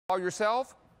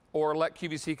Yourself, or let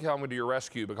QVC come to your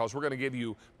rescue, because we're going to give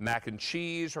you mac and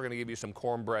cheese, we're going to give you some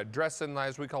cornbread dressing,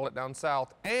 as we call it down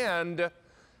south, and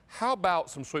how about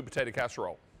some sweet potato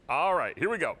casserole? All right, here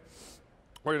we go.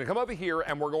 We're going to come over here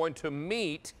and we're going to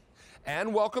meet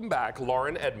and welcome back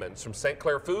Lauren Edmonds from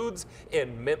St.Clair Foods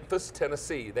in Memphis,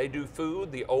 Tennessee. They do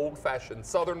food the old-fashioned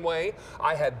Southern way.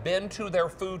 I have been to their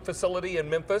food facility in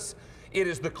Memphis. It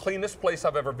is the cleanest place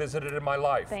I've ever visited in my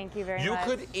life. Thank you very much. You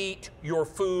could eat your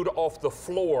food off the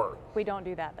floor. We don't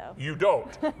do that, though. You don't,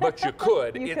 but you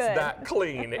could. You it's could. that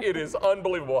clean. It is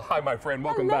unbelievable. Hi, my friend.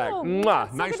 Welcome Hello.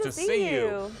 back. So nice good to see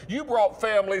you. You brought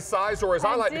family size, or as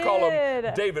I like to call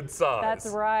them, David size. That's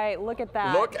right. Look at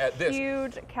that. Look at this.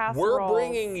 Huge casserole. We're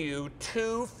bringing you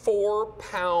 2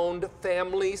 4-pound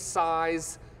family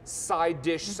size side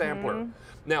dish sampler.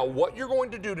 Now, what you're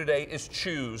going to do today is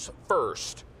choose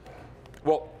first.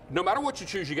 Well, no matter what you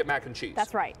choose, you get mac and cheese.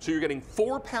 That's right. So you're getting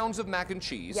 4 pounds of mac and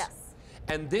cheese. Yes.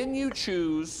 And then you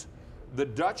choose the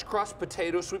Dutch crust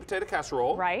sweet potato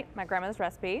casserole. Right, my grandmother's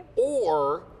recipe.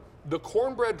 Or the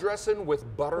cornbread dressing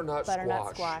with butternut squash.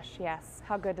 Butternut squash, yes.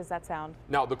 How good does that sound?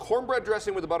 Now, the cornbread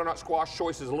dressing with the butternut squash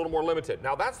choice is a little more limited.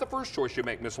 Now, that's the first choice you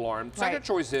make, Miss Lauren. Second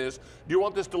choice is, do you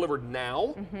want this delivered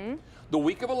now, the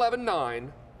week of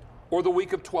 11/9, or the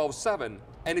week of 12/7?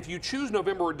 And if you choose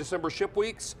November or December ship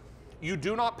weeks, you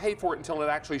do not pay for it until it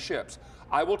actually ships.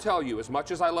 I will tell you, as much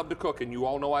as I love to cook, and you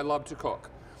all know I love to cook,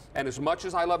 and as much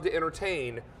as I love to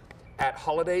entertain, at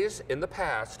holidays in the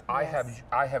past, Yes.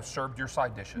 I have served your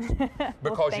side dishes.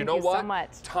 Because you know you what? so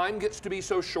much. Time gets to be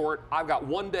so short. I've got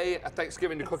one day at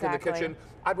Thanksgiving to cook in the kitchen.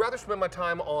 I'd rather spend my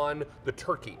time on the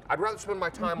turkey. I'd rather spend my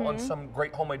time on some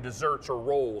great homemade desserts or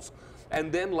rolls.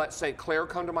 And then let St.Clair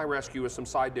come to my rescue with some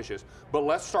side dishes. But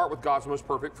let's start with God's most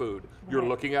perfect food. You're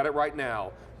looking at it right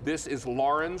now. This is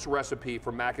Lauren's recipe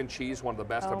for mac and cheese, one of the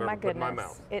best I've ever put in my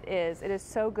mouth. It is. It is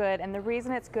so good. And the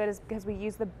reason it's good is because we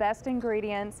use the best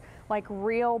ingredients, like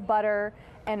real butter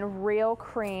and real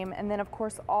cream. And then, of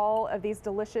course, all of these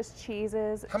delicious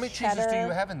cheeses. How many cheeses do you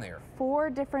have in there? 4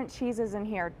 different cheeses in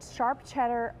here. Sharp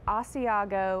cheddar,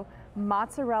 Asiago,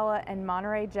 mozzarella, and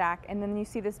Monterey Jack. And then you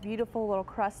see this beautiful little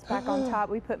crust back on top.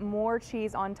 We put more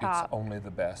cheese on top. It's only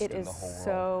the best in the whole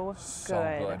world. It is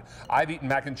so good. I've eaten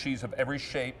mac and cheese of every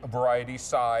shape, variety,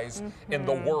 size in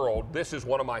the world. This is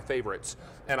one of my favorites.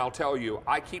 And I'll tell you,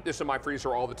 I keep this in my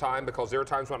freezer all the time because there are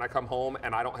times when I come home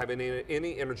and I don't have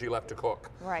any energy left to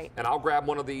cook. Right. And I'll grab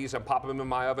one of these and pop them in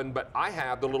my oven, but I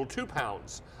have the little 2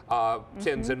 pounds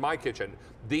tins in my kitchen.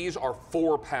 These are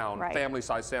 4-pound family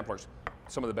size samplers.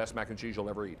 Some of the best mac and cheese you'll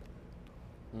ever eat.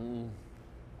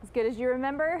 As good as you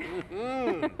remember?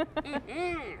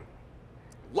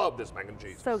 Love this mac and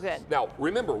cheese. So good. Now,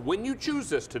 remember, when you choose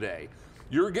this today,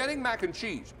 you're getting mac and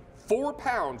cheese. 4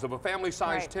 pounds of a family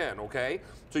size tin, okay?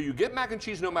 So you get mac and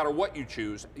cheese no matter what you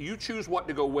choose what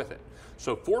to go with it.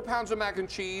 So 4 pounds of mac and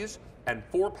cheese and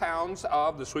 4 pounds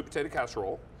of the sweet potato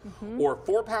casserole, or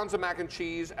 4 pounds of mac and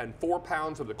cheese and 4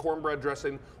 pounds of the cornbread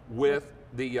dressing with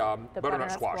the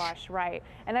butternut squash. Right.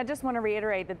 And I just want to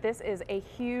reiterate that this is a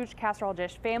huge casserole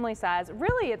dish, family size.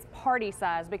 Really, it's party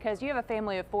size, because you have a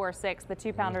family of 4 or 6, the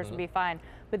 2-pounders would be fine.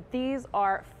 But these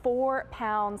are 4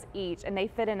 pounds each, and they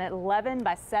fit in an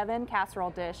 11-by-7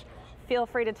 casserole dish. Feel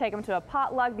free to take them to a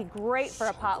potluck. Be great for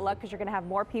a potluck because you're going to have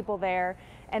more people there.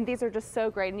 And these are just so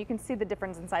great, and you can see the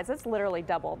difference in size. It's literally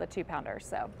double the 2-pounders.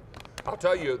 So. I'll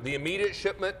tell you, the immediate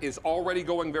shipment is already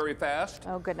going very fast.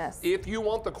 Oh, goodness. If you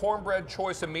want the cornbread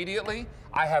choice immediately,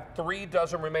 I have 3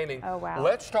 dozen remaining. Oh, wow.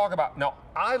 Let's talk about, now,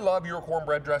 I love your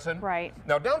cornbread dressing. Right.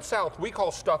 Now, down south, we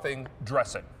call stuffing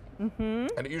dressing. And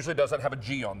it usually doesn't have a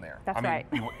G on there. That's right.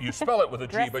 You spell it with a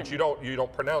G, but you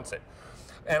don't pronounce it.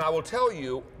 And I will tell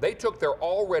you, they took their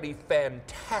already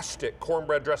fantastic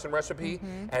cornbread dressing recipe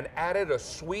and added a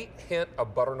sweet hint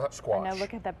of butternut squash. I know,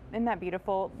 look at that, isn't that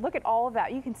beautiful? Look at all of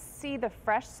that. You can see the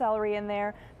fresh celery in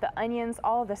there, the onions,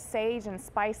 all of the sage and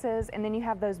spices, and then you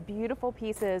have those beautiful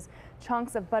pieces,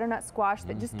 chunks of butternut squash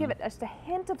that just give it just a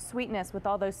hint of sweetness with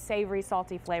all those savory,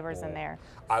 salty flavors in there.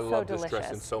 I love this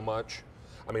dressing so much.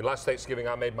 I mean, last Thanksgiving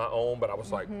I made my own, but I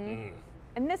was like,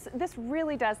 And this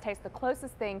really does taste the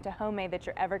closest thing to homemade that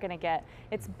you're ever going to get.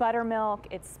 It's buttermilk,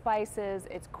 it's spices,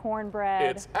 it's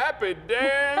cornbread. It's happy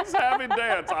dance, happy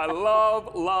dance. I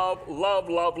love, love, love,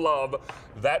 love, love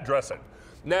that dressing.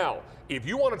 Now, if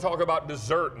you want to talk about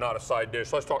dessert, not a side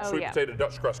dish, let's talk sweet potato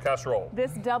Dutch crust casserole.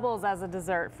 This doubles as a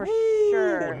dessert for Ooh,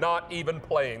 sure. Not even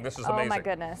playing. This is amazing. Oh my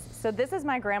goodness. So this is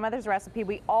my grandmother's recipe.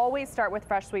 We always start with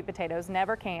fresh sweet potatoes,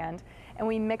 never canned, and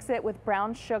we mix it with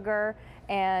brown sugar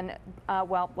and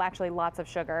well, actually lots of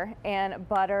sugar and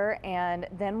butter, and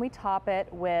then we top it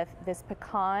with this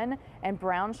pecan and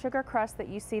brown sugar crust that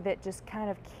you see that just kind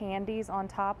of candies on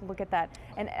top. Look at that.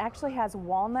 And it actually has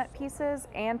walnut pieces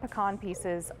and pecan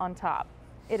pieces on top.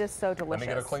 It is so delicious. Let me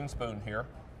get a clean spoon here.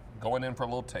 Going in for a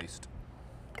little taste.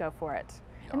 Go for it.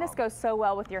 And this goes so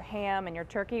well with your ham and your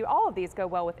turkey. All of these go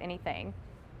well with anything.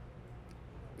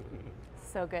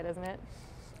 So good, isn't it?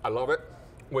 I love it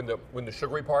when the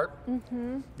sugary part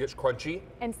gets crunchy.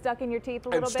 And stuck in your teeth a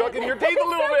little bit. And stuck in your teeth a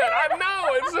little bit. I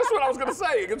know. It's just what I was going to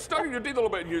say. It gets stuck in your teeth a little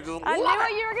bit and you just I knew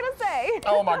what you were going to say.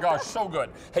 Oh my gosh, so good.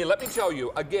 Hey, let me tell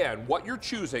you, again, what you're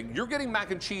choosing, you're getting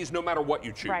mac and cheese no matter what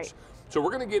you choose. Right. So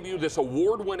we're going to give you this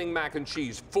award-winning mac and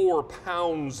cheese, 4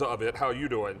 pounds of it. How you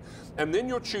doing? And then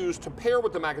you'll choose to pair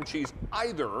with the mac and cheese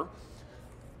either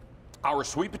our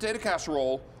sweet potato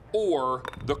casserole or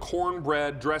the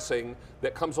cornbread dressing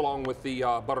that comes along with the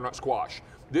butternut squash.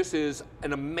 This is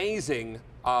an amazing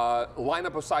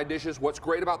lineup of side dishes. What's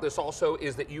great about this also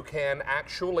is that you can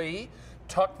actually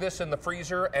tuck this in the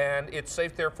freezer and it's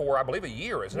safe there for, I believe, a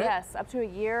year, isn't it? Yes, up to a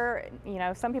year. You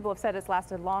know, some people have said it's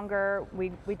lasted longer.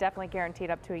 We definitely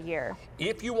guaranteed up to a year.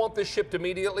 If you want this shipped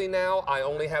immediately now, I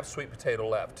only have sweet potato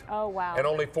left. Oh, wow. And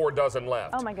only 4 dozen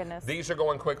left. Oh, my goodness. These are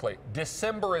going quickly.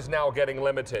 December is now getting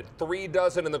limited. 3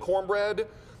 dozen in the cornbread,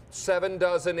 7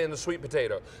 dozen in the sweet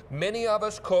potato. Many of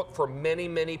us cook for many,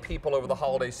 many people over the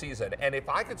holiday season. And if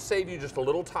I could save you just a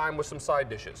little time with some side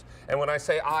dishes, and when I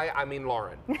say I mean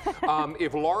Lauren.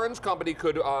 If Lauren's company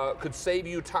could save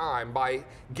you time by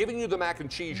giving you the mac and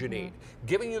cheese you need,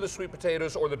 giving you the sweet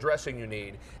potatoes or the dressing you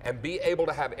need, and be able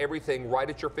to have everything right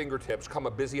at your fingertips come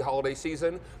a busy holiday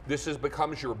season, this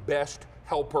becomes your best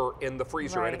helper in the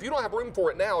freezer. Right. And if you don't have room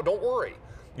for it now, don't worry.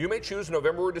 You may choose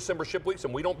November or December ship weeks,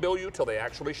 and we don't bill you till they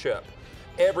actually ship.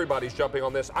 Everybody's jumping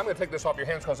on this. I'm going to take this off your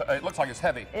hands because it looks like it's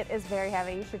heavy. It is very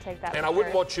heavy. You should take that. And I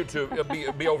wouldn't want you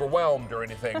to be overwhelmed or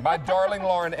anything. My darling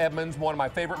Lauren Edmonds, one of my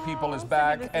favorite people, is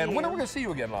back. And when are we going to see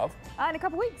you again, love? In a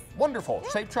couple weeks. Wonderful. Yeah.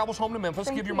 Safe travels home to Memphis.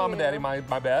 Thank Give your mom and daddy my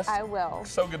best. I will.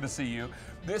 So good to see you.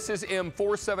 This is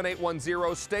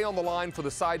M47810. Stay on the line for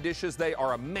the side dishes. They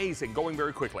are amazing, going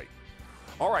very quickly.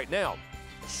 All right, now,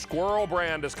 Squirrel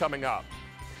Brand is coming up.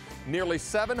 Nearly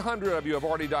 700 of you have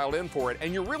already dialed in for it,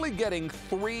 and you're really getting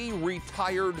 3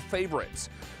 retired favorites.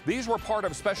 These were part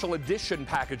of special edition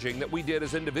packaging that we did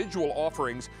as individual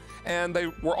offerings, and they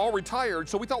were all retired,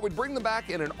 so we thought we'd bring them back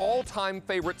in an all-time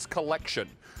favorites collection.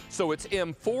 So it's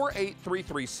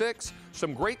M48336.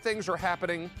 Some great things are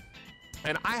happening,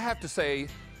 and I have to say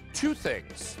 2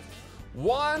 things.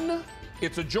 1,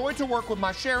 it's a joy to work with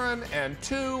my Sharon, and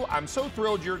 2, I'm so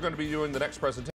thrilled you're going to be doing the next presentation.